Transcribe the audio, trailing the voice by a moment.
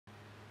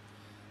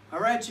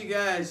Alright, you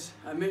guys,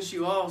 I miss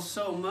you all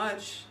so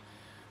much,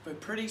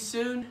 but pretty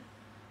soon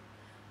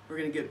we're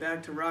going to get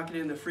back to rocking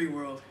in the free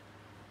world.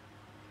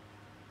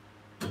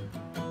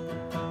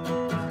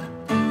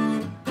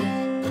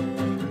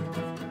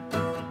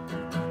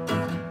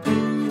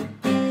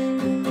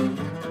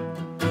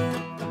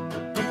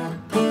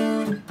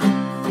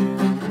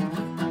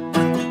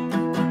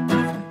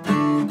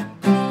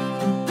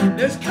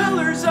 There's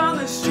colors on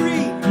the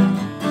street,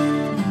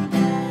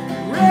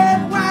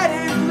 red, white,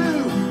 and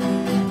blue.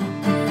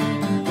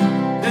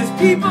 There's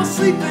people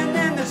sleeping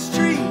in the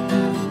street,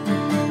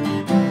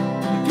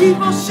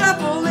 people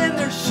shuffle in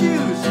their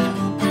shoes.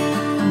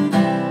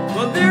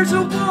 Well, there's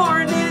a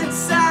warning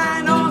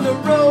sign on the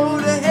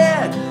road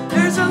ahead.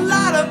 There's a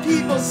lot of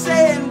people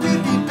saying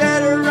we'd be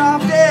better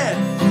off dead.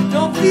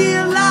 Don't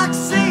feel like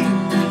Satan,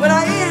 but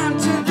I am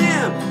to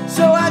them,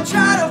 so I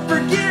try to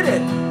forget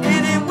it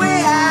any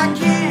way I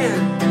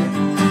can.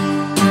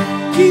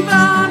 Keep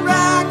on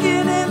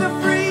rocking in the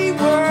free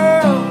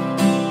world.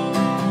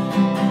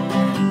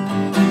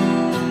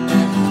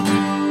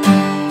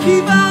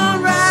 Keep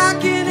on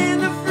rocking in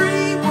the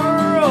free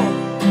world.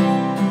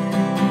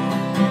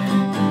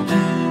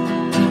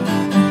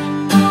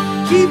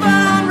 Keep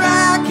on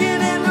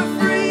rocking in the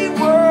free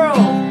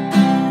world.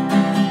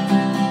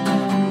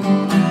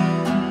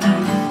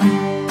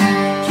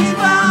 Keep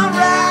on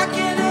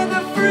rocking in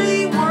the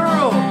free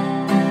world.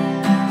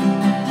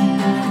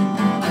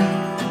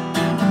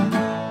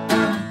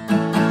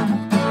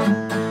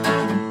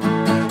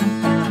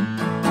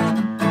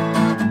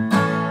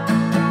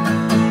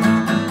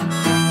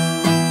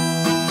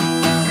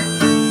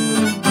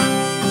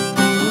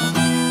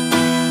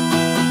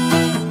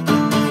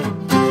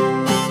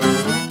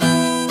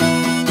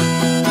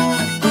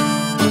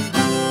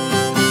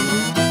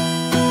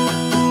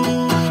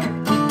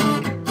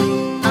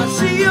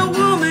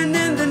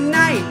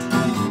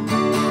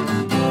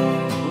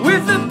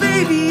 With a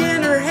baby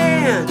in her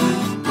hand,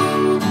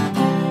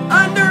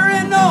 under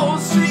an old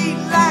street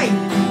light,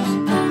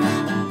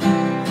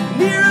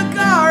 near a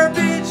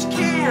garbage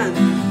can.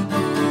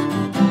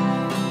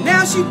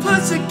 Now she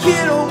puts a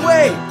kid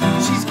away,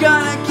 she's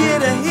gonna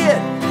get a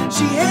hit.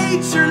 She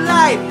hates her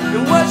life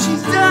and what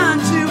she's done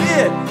to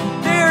it.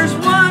 There's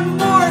one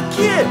more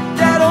kid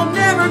that'll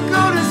never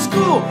go to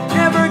school,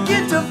 never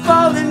get to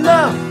fall in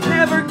love,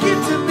 never get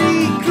to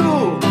be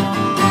cool.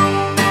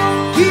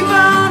 Keep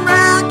on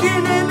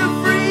rocking in the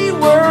free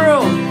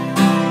world.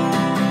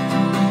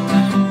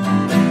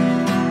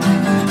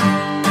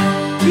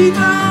 Keep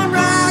on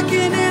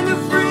rocking in the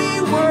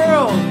free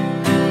world.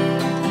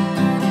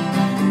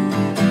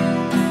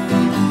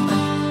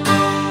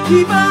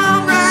 Keep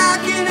on rocking.